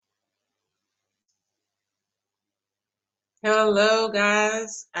Hello,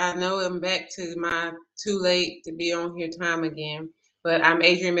 guys. I know I'm back to my too late to be on here time again, but I'm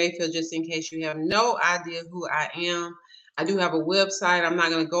Adrienne Mayfield, just in case you have no idea who I am. I do have a website. I'm not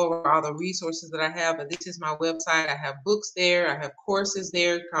going to go over all the resources that I have, but this is my website. I have books there, I have courses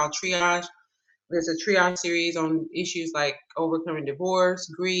there called Triage. There's a triage series on issues like overcoming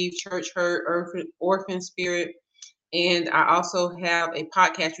divorce, grief, church hurt, orphan spirit, and I also have a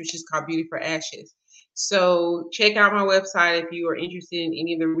podcast which is called Beauty for Ashes. So check out my website if you are interested in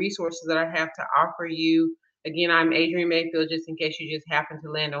any of the resources that I have to offer you. Again, I'm Adrienne Mayfield, just in case you just happen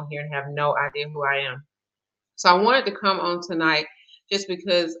to land on here and have no idea who I am. So I wanted to come on tonight just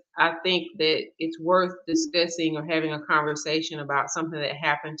because I think that it's worth discussing or having a conversation about something that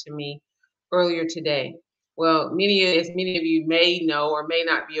happened to me earlier today. Well, as many of you may know or may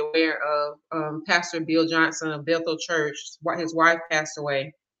not be aware of, Pastor Bill Johnson of Bethel Church, his wife passed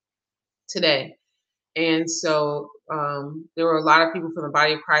away today. And so there were a lot of people from the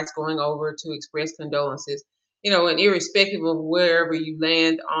body of Christ going over to express condolences. And irrespective of wherever you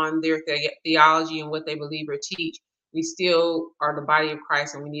land on their theology and what they believe or teach, we still are the body of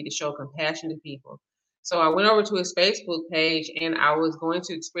Christ and we need to show compassion to people. So I went over to his Facebook page and I was going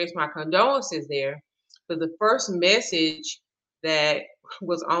to express my condolences there. But the first message that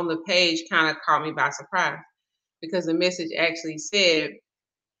was on the page kind of caught me by surprise because the message actually said,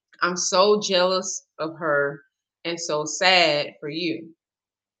 I'm so jealous of her and so sad for you.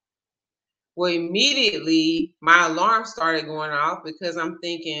 Well, immediately my alarm started going off because I'm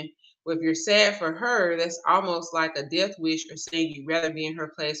thinking, well, if you're sad for her, that's almost like a death wish or saying you'd rather be in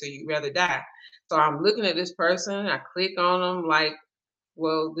her place or you'd rather die. So I'm looking at this person, I click on them like,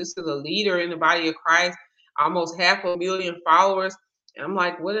 well, this is a leader in the body of Christ, almost 500,000 followers. And I'm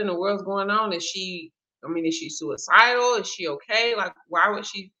like, what in the world's going on? Is she suicidal? Is she okay? Like, why would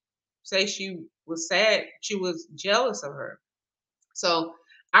she say she was sad? She was jealous of her. So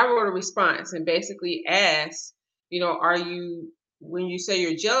I wrote a response and basically asked, are you, when you say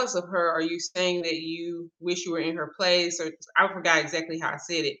you're jealous of her, are you saying that you wish you were in her place? Or I forgot exactly how I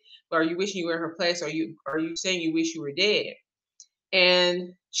said it, but are you wishing you were in her place? Or are you saying you wish you were dead?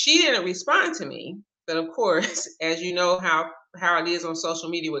 And she didn't respond to me. But of course, as you know how it is on social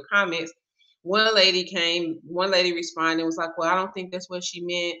media with comments, one lady responded and was like, well, I don't think that's what she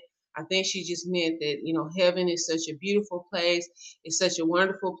meant. I think she just meant that, heaven is such a beautiful place. It's such a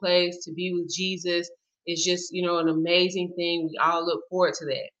wonderful place to be with Jesus. It's just, an amazing thing. We all look forward to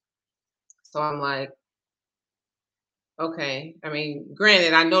that. So I'm like, okay. I mean,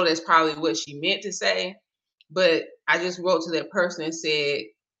 granted, I know that's probably what she meant to say, but I just wrote to that person and said,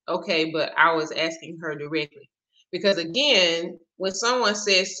 okay, but I was asking her directly. Because again, when someone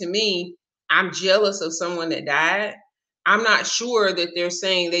says to me, I'm jealous of someone that died, I'm not sure that they're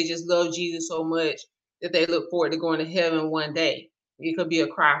saying they just love Jesus so much that they look forward to going to heaven one day. It could be a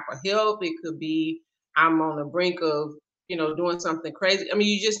cry for help. It could be I'm on the brink of, doing something crazy. I mean,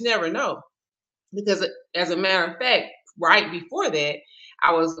 you just never know. Because as a matter of fact, right before that,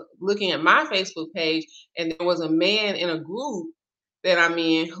 I was looking at my Facebook page and there was a man in a group that I'm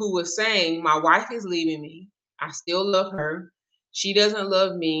in who was saying, my wife is leaving me. I still love her. She doesn't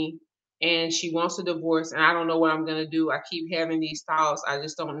love me and she wants a divorce and I don't know what I'm going to do. I keep having these thoughts. I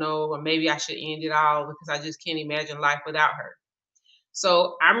just don't know. Or maybe I should end it all because I just can't imagine life without her.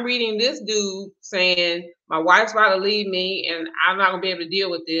 So I'm reading this dude saying, my wife's about to leave me and I'm not going to be able to deal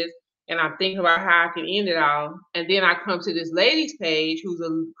with this. And I'm thinking about how I can end it all. And then I come to this lady's page who's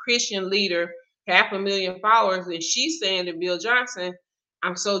a Christian leader, 500,000 followers, and she's saying to Bill Johnson,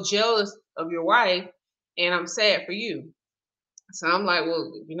 I'm so jealous of your wife and I'm sad for you. So I'm like,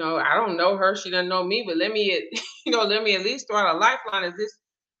 well, I don't know her. She doesn't know me, but let me, let me at least throw out a lifeline.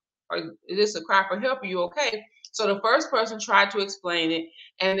 Or is this a cry for help? Are you okay? So the first person tried to explain it,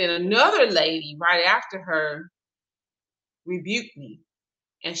 and then another lady right after her rebuked me.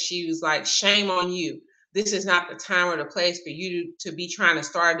 And she was like, shame on you. This is not the time or the place for you to be trying to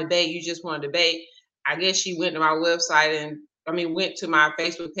start a debate. You just want to debate. I guess she went to my website went to my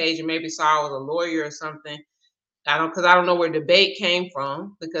Facebook page and maybe saw I was a lawyer or something. Because I don't know where debate came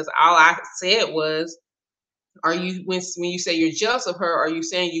from because all I said was, are you when you say you're jealous of her, are you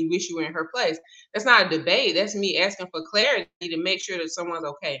saying you wish you were in her place? That's not a debate. That's me asking for clarity to make sure that someone's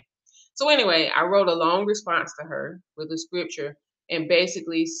okay. So anyway, I wrote a long response to her with the scripture and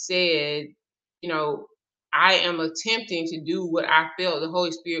basically said, you know, I am attempting to do what I felt the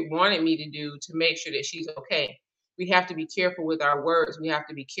Holy Spirit wanted me to do to make sure that she's okay. We have to be careful with our words. We have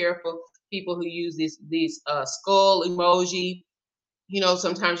to be careful. People who use these skull emoji,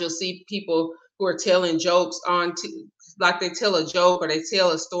 sometimes you'll see people who are telling jokes like they tell a joke or they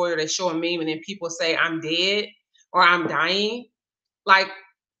tell a story or they show a meme and then people say, I'm dead. or I'm dying. Like,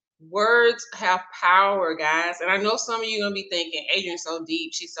 words have power, guys. And I know some of you gonna be thinking, Adrian's so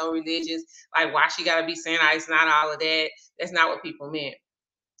deep, she's so religious. Like, why she gotta be saying, it's not all of that. That's not what people meant.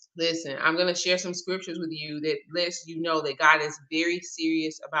 Listen, I'm gonna share some scriptures with you that lets you know that God is very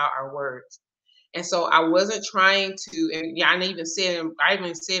serious about our words. And so I wasn't trying to, and yeah, I even said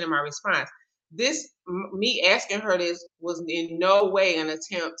in my response, me asking her this was in no way an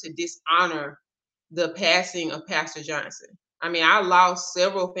attempt to dishonor the passing of Pastor Johnson. I mean, I lost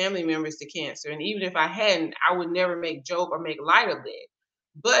several family members to cancer, and even if I hadn't, I would never make joke or make light of that.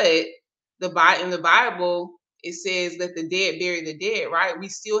 But in the Bible, it says, "Let the dead bury the dead." Right? We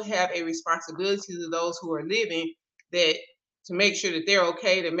still have a responsibility to those who are living, that to make sure that they're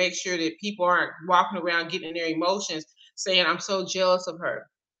okay, to make sure that people aren't walking around getting their emotions, saying, "I'm so jealous of her,"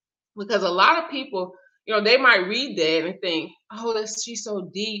 because a lot of people, they might read that and think, "Oh, she's so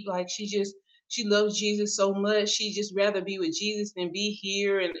deep. Like, she loves Jesus so much. She just rather be with Jesus than be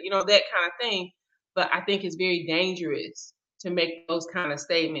here," and that kind of thing. But I think it's very dangerous to make those kind of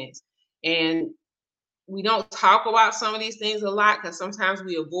statements. And we don't talk about some of these things a lot because sometimes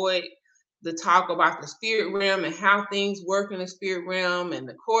we avoid the talk about the spirit realm and how things work in the spirit realm and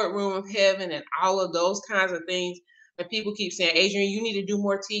the courtroom of heaven and all of those kinds of things. And people keep saying, Adrian, you need to do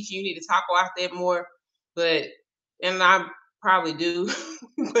more teaching. You need to talk about that more. But, and I probably do,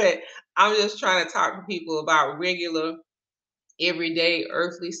 but I'm just trying to talk to people about regular, everyday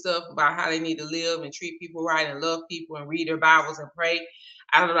earthly stuff, about how they need to live and treat people right and love people and read their Bibles and pray.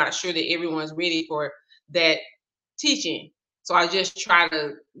 I'm not sure that everyone's ready for that teaching. So I just try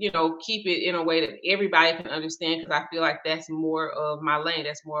to, keep it in a way that everybody can understand, because I feel like that's more of my lane.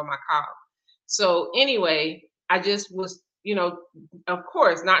 That's more of my call. So anyway, I just was, of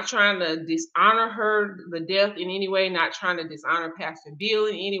course, not trying to dishonor her, the death, in any way, not trying to dishonor Pastor Bill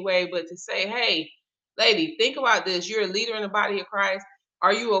in any way, but to say, hey, lady, think about this. You're a leader in the body of Christ.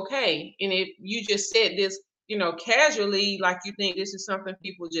 Are you okay? And if you just said this, casually, like you think this is something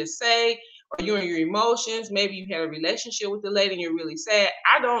people just say, or you're in your emotions, maybe you had a relationship with the lady and you're really sad.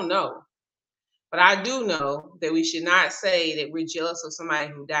 I don't know. But I do know that we should not say that we're jealous of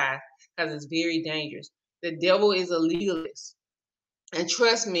somebody who died, because it's very dangerous. The devil is a legalist. And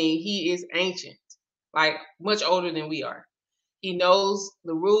trust me, he is ancient, like much older than we are. He knows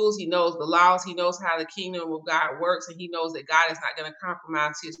the rules, he knows the laws, he knows how the kingdom of God works, and he knows that God is not going to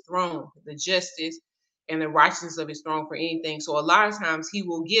compromise his throne, the justice and the righteousness of his throne, for anything. So a lot of times he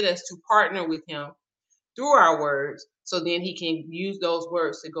will get us to partner with him through our words, so then he can use those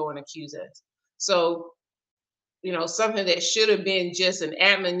words to go and accuse us. So, something that should have been just an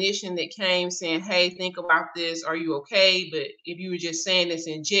admonition that came saying, hey, think about this. Are you okay? But if you were just saying this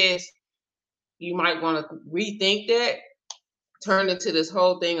in jest, you might want to rethink that. Turned into this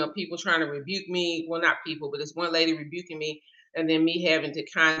whole thing of people trying to rebuke me. Well, not people, but this one lady rebuking me, and then me having to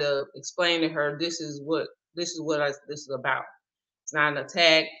kind of explain to her, this is what this is about. It's not an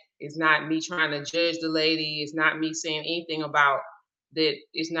attack. It's not me trying to judge the lady. It's not me saying anything about that.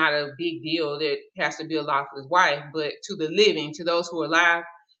 It's not a big deal that Pastor Bill lost his wife. But to the living, to those who are alive,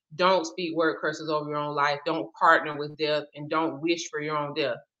 don't speak word curses over your own life. Don't partner with death, and don't wish for your own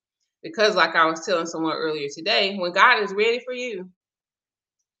death. Because like I was telling someone earlier today, when God is ready for you,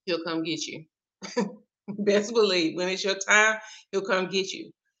 he'll come get you. Best believe, when it's your time, he'll come get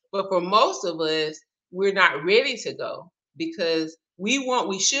you. But for most of us, we're not ready to go, because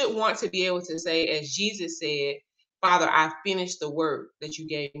we should want to be able to say, as Jesus said, Father, I finished the work that you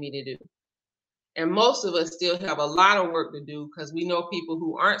gave me to do. And most of us still have a lot of work to do, because we know people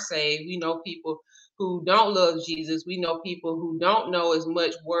who aren't saved. We know people who don't love Jesus. We know people who don't know as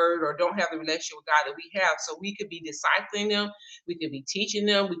much word or don't have the relationship with God that we have. So we could be discipling them. We could be teaching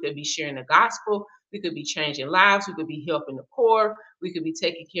them. We could be sharing the gospel. We could be changing lives. We could be helping the poor. We could be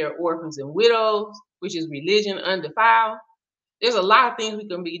taking care of orphans and widows, which is religion undefiled. There's a lot of things we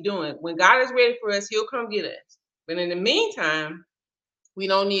can be doing. When God is ready for us, he'll come get us. But in the meantime, we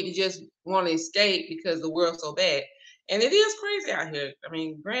don't need to just want to escape because the world's so bad. And it is crazy out here. I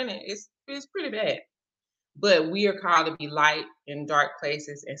mean, granted, it's pretty bad. But we are called to be light in dark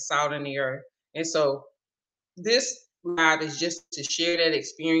places and salt in the earth. And so this live is just to share that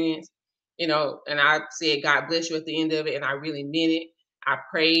experience, and I said, God bless you at the end of it. And I really meant it. I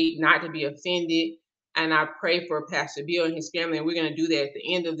prayed not to be offended. And I pray for Pastor Bill and his family. And we're going to do that at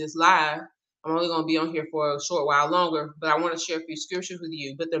the end of this live. I'm only going to be on here for a short while longer, but I want to share a few scriptures with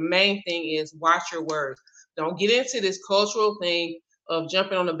you. But the main thing is watch your words. Don't get into this cultural thing of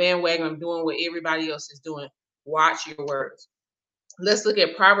jumping on the bandwagon of doing what everybody else is doing. Watch your words. Let's look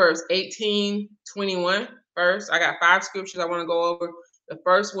at Proverbs 18:21 first. I got 5 scriptures I want to go over. The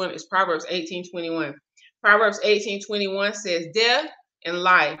first one is Proverbs 18:21. Proverbs 18:21 says, death and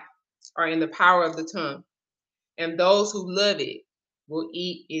life are in the power of the tongue, and those who love it will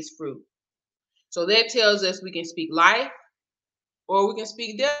eat its fruit. So that tells us we can speak life or we can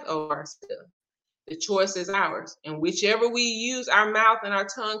speak death over ourselves. The choice is ours. And whichever we use our mouth and our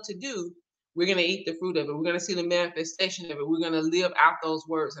tongue to do, we're going to eat the fruit of it. We're going to see the manifestation of it. We're going to live out those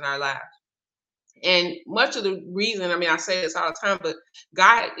words in our lives. And much of the reason, I say this all the time, but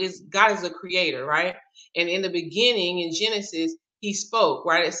God is a creator, right? And in the beginning, in Genesis, he spoke,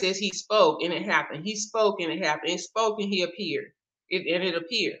 right? It says he spoke and it happened. He spoke and it happened. He spoke and he appeared. It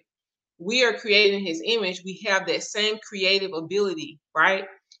appeared. We are created in his image. We have that same creative ability, right?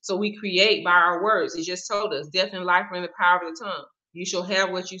 So we create by our words. He just told us, death and life are in the power of the tongue. You shall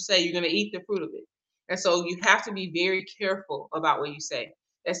have what you say. You're going to eat the fruit of it. And so you have to be very careful about what you say.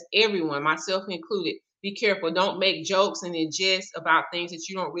 That's everyone, myself included. Be careful. Don't make jokes and ingest about things that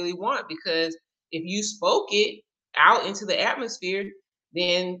you don't really want, because if you spoke it out into the atmosphere,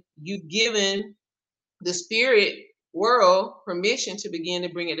 then you've given the spirit world permission to begin to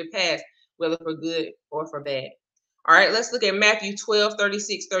bring it to pass, whether for good or for bad. All right, let's look at Matthew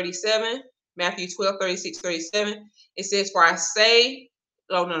 12:36-37. Matthew 12:36-37. It says, for I say,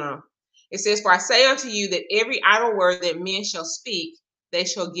 It says, for I say unto you that every idle word that men shall speak, they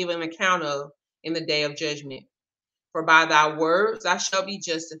shall give an account of in the day of judgment. For by thy words thou shalt be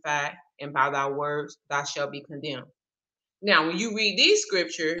justified, and by thy words thou shalt be condemned. Now, when you read these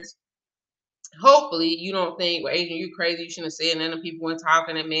scriptures, hopefully you don't think, well, Adrian, you crazy, you shouldn't have said none of people weren't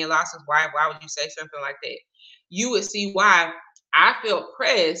talking, that man lost his wife. Why would you say something like that? You would see why I felt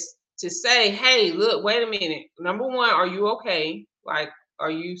pressed to say, hey, look, wait a minute. Number one, are you okay? Like,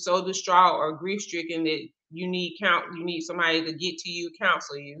 are you so distraught or grief stricken that you need somebody to get to you,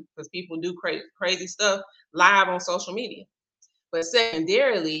 counsel you? Because people do crazy stuff live on social media. But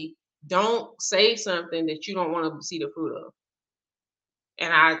secondarily, don't say something that you don't want to see the fruit of.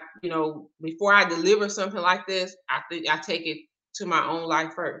 And before I deliver something like this, I take it to my own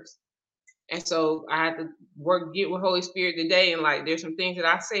life first. And so I had to get with Holy Spirit today, and there's some things that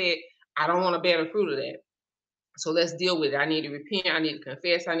I said, I don't want to bear the fruit of that. So let's deal with it. I need to repent. I need to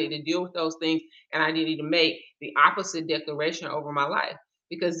confess. I need to deal with those things. And I need to make the opposite declaration over my life,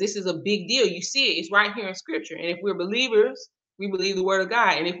 because this is a big deal. You see it. It's right here in scripture. And if we're believers, we believe the word of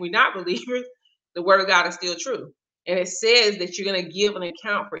God. And if we're not believers, the word of God is still true. And it says that you're going to give an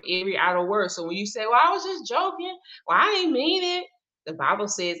account for every idle word. So when you say, well, I was just joking, well, I didn't mean it. The Bible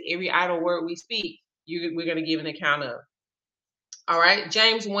says every idle word we speak, we're going to give an account of. All right.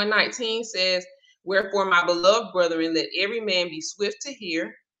 James 1:19 says, wherefore, my beloved brethren, let every man be swift to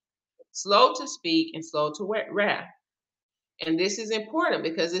hear, slow to speak, and slow to wrath. And this is important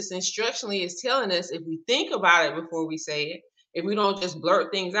because this instructionally is telling us, if we think about it before we say it, if we don't just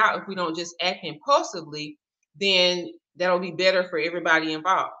blurt things out, if we don't just act impulsively, then that'll be better for everybody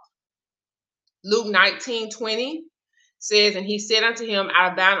involved. Luke 19:20 says, and he said unto him,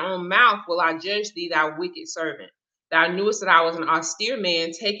 out of thine own mouth will I judge thee, thou wicked servant. Thou knewest that I was an austere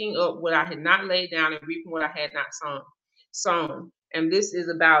man, taking up what I had not laid down and reaping what I had not sown. And this is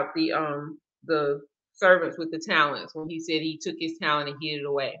about the servants with the talents, when he said he took his talent and hid it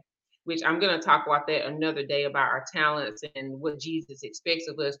away, which I'm going to talk about that another day, about our talents and what Jesus expects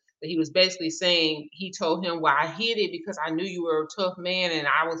of us. But he was basically saying, he told him, well, I hid it because I knew you were a tough man and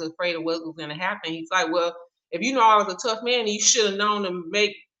I was afraid of what was going to happen. He's like, well, if you know I was a tough man, you should have known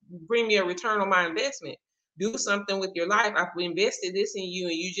to bring me a return on my investment. Do something with your life. I've invested this in you,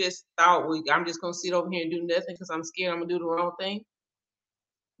 and you just thought, well, I'm just going to sit over here and do nothing because I'm scared I'm going to do the wrong thing.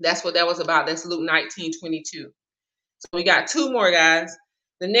 That's what that was about. That's Luke 19:22. So we got two more, guys.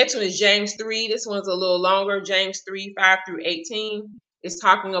 The next one is James 3. This one's a little longer. James 3:5-18 is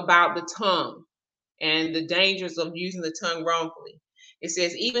talking about the tongue and the dangers of using the tongue wrongfully. It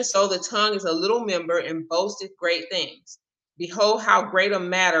says, even so, the tongue is a little member and boasteth great things. Behold, how great a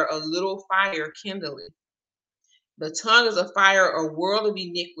matter a little fire kindleth. The tongue is a fire, a world of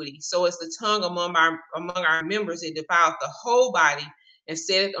iniquity. So is the tongue among our members. It defileth the whole body and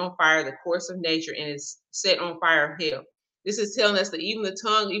setteth on fire the course of nature, and is set on fire of hell. This is telling us that even the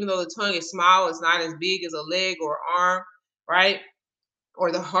tongue, even though the tongue is small, it's not as big as a leg or arm, right?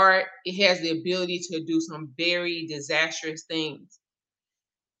 Or the heart, it has the ability to do some very disastrous things.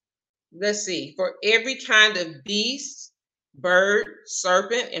 Let's see. For every kind of beast, bird,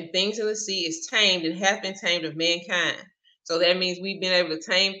 serpent, and things in the sea is tamed and hath been tamed of mankind. So that means we've been able to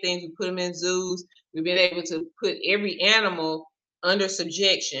tame things. We put them in zoos. We've been able to put every animal under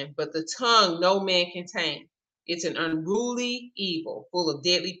subjection, but the tongue no man can tame. It's an unruly evil, full of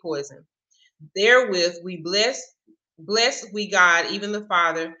deadly poison. Therewith we bless Bless we God, even the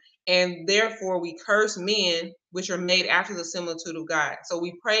Father, and therefore we curse men which are made after the similitude of God. So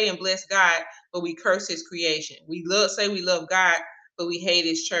we pray and bless God, but we curse his creation. Say we love God, but we hate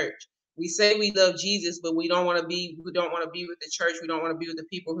his church. We say we love Jesus, but we don't want to be with the church. We don't want to be with the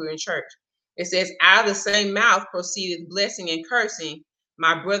people who are in church. It says, out of the same mouth proceedeth blessing and cursing.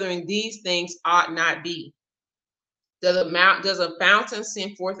 My brethren, these things ought not be. Does a fountain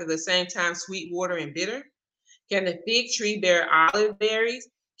send forth at the same time sweet water and bitter? Can the fig tree bear olive berries?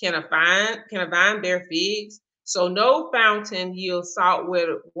 Can a vine bear figs? So no fountain yields salt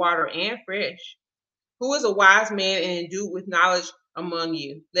water and fresh. Who is a wise man and endued with knowledge among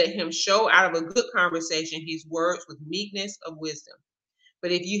you? Let him show out of a good conversation his words with meekness of wisdom.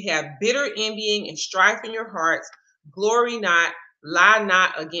 But if you have bitter envying and strife in your hearts, glory not, lie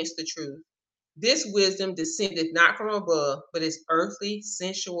not against the truth. This wisdom descendeth not from above, but is earthly,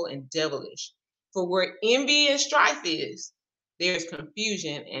 sensual, and devilish. For where envy and strife is, there is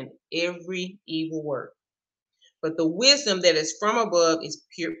confusion and every evil work. But the wisdom that is from above is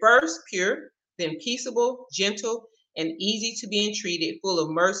pure, then peaceable, gentle, and easy to be entreated, full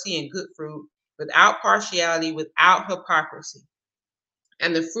of mercy and good fruit, without partiality, without hypocrisy.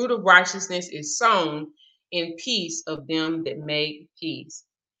 And the fruit of righteousness is sown in peace of them that make peace.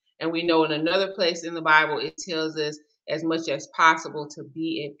 And we know in another place in the Bible, it tells us as much as possible to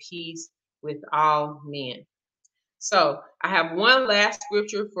be at peace with all men. So I have one last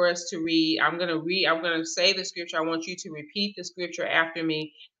scripture for us to read. I'm going to say the scripture. I want you to repeat the scripture after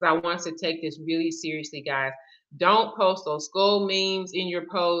me because I want us to take this really seriously, guys. Don't post those skull memes in your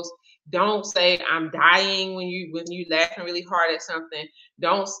post. Don't say I'm dying when you laughing really hard at something.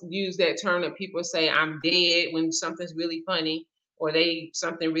 Don't use that term that people say I'm dead when something's really funny or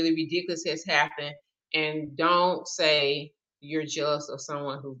something really ridiculous has happened. And don't say you're jealous of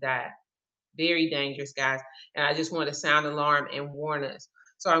someone who died. Very dangerous, guys. And I just want to sound alarm and warn us.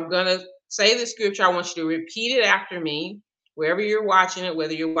 So I'm going to say the scripture. I want you to repeat it after me, wherever you're watching it,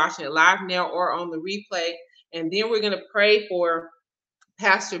 whether you're watching it live now or on the replay. And then we're going to pray for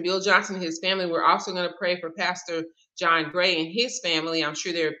Pastor Bill Johnson and his family. We're also going to pray for Pastor John Gray and his family. I'm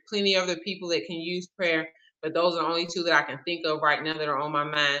sure there are plenty of other people that can use prayer, but those are the only two that I can think of right now that are on my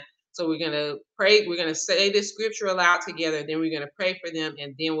mind. So we're going to pray. We're going to say this scripture aloud together. Then we're going to pray for them,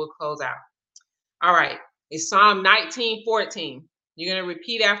 and then we'll close out. All right. It's Psalm 19:14. You're going to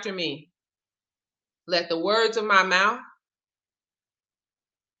repeat after me. Let the words of my mouth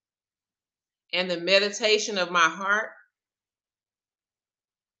and the meditation of my heart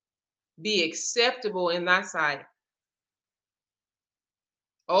be acceptable in thy sight.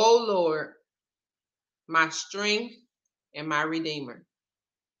 O Lord, my strength and my redeemer.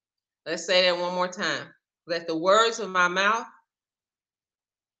 Let's say that one more time. Let the words of my mouth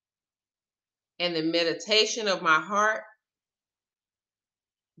and the meditation of my heart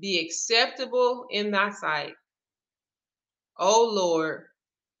be acceptable in thy sight. O Lord,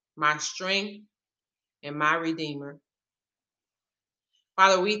 my strength and my redeemer.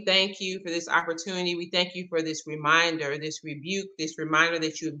 Father, we thank you for this opportunity. We thank you for this reminder, this rebuke, this reminder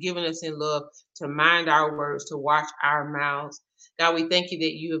that you have given us in love to mind our words, to watch our mouths. God, we thank you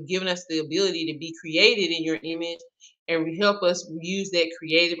that you have given us the ability to be created in your image and help us use that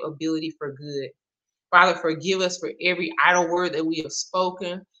creative ability for good. Father, forgive us for every idle word that we have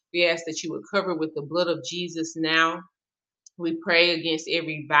spoken. We ask that you would cover with the blood of Jesus now. We pray against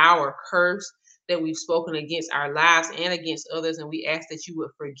every vow or curse that we've spoken against our lives and against others, and we ask that you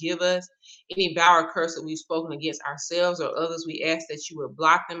would forgive us. Any vow or curse that we've spoken against ourselves or others, we ask that you would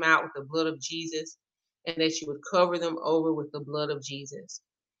block them out with the blood of Jesus and that you would cover them over with the blood of Jesus.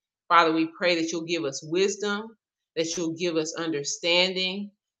 Father, we pray that you'll give us wisdom, that you'll give us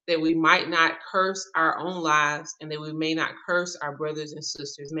understanding, that we might not curse our own lives and that we may not curse our brothers and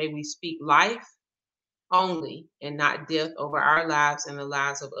sisters. May we speak life only and not death over our lives and the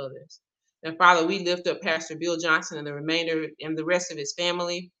lives of others. And Father, we lift up Pastor Bill Johnson and the remainder and the rest of his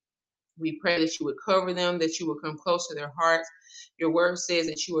family. We pray that you would cover them, that you would come close to their hearts. Your word says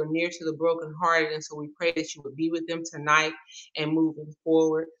that you are near to the brokenhearted, and so we pray that you would be with them tonight and moving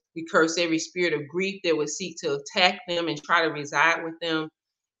forward. We curse every spirit of grief that would seek to attack them and try to reside with them.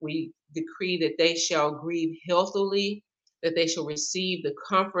 We decree that they shall grieve healthily, that they shall receive the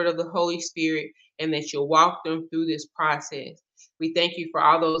comfort of the Holy Spirit, and that you'll walk them through this process. We thank you for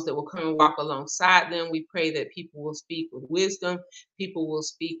all those that will come and walk alongside them. We pray that people will speak with wisdom, people will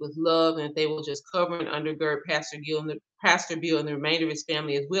speak with love, and that they will just cover and undergird Pastor Bill and the remainder of his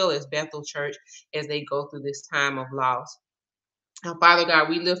family, as well as Bethel Church, as they go through this time of loss. Now, Father God,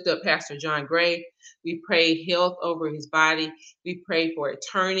 we lift up Pastor John Gray. We pray health over his body. We pray for a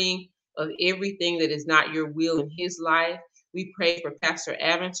turning of everything that is not your will in his life. We pray for Pastor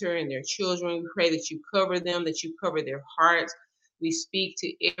Aventer and their children. We pray that you cover them, that you cover their hearts. We speak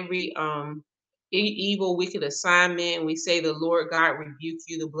to every evil, wicked assignment, and we say, the Lord God rebuke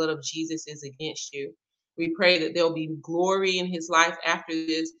you. The blood of Jesus is against you. We pray that there'll be glory in his life after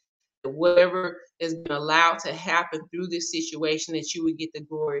this, that whatever has been allowed to happen through this situation, that you would get the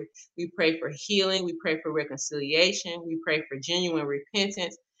glory. We pray for healing. We pray for reconciliation. We pray for genuine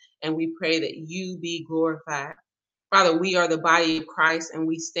repentance. And we pray that you be glorified. Father, we are the body of Christ, and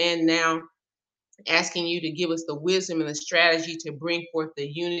we stand now asking you to give us the wisdom and the strategy to bring forth the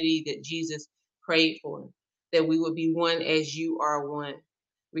unity that Jesus prayed for, that we would be one as you are one.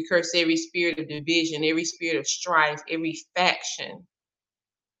 We curse every spirit of division, every spirit of strife, every faction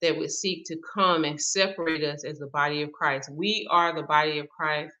that would seek to come and separate us as the body of Christ. We are the body of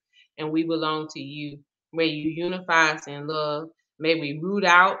Christ, and we belong to you. May you unify us in love. May we root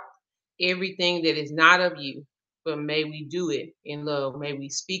out everything that is not of you, but may we do it in love. May we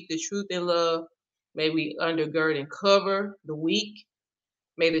speak the truth in love. May we undergird and cover the weak.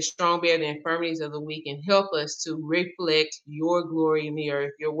 May the strong bear the infirmities of the weak and help us to reflect your glory in the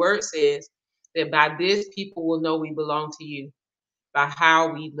earth. Your word says that by this people will know we belong to you, by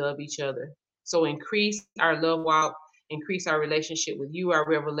how we love each other. So increase our love walk, increase our relationship with you, our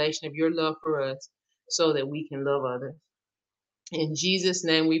revelation of your love for us, so that we can love others. In Jesus'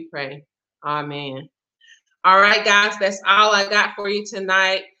 name we pray. Amen. All right, guys, that's all I got for you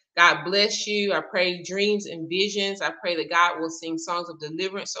tonight. God bless you. I pray dreams and visions. I pray that God will sing songs of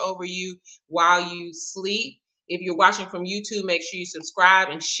deliverance over you while you sleep. If you're watching from YouTube, make sure you subscribe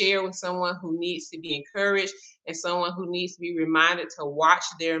and share with someone who needs to be encouraged and someone who needs to be reminded to watch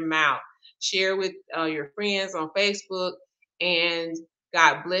their mouth. Share with your friends on Facebook, and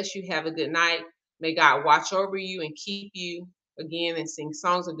God bless you. Have a good night. May God watch over you and keep you again and sing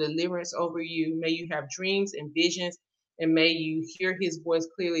songs of deliverance over you. May you have dreams and visions, and may you hear his voice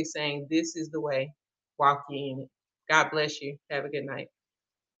clearly saying, this is the way, walk ye in it. God bless you. Have a good night.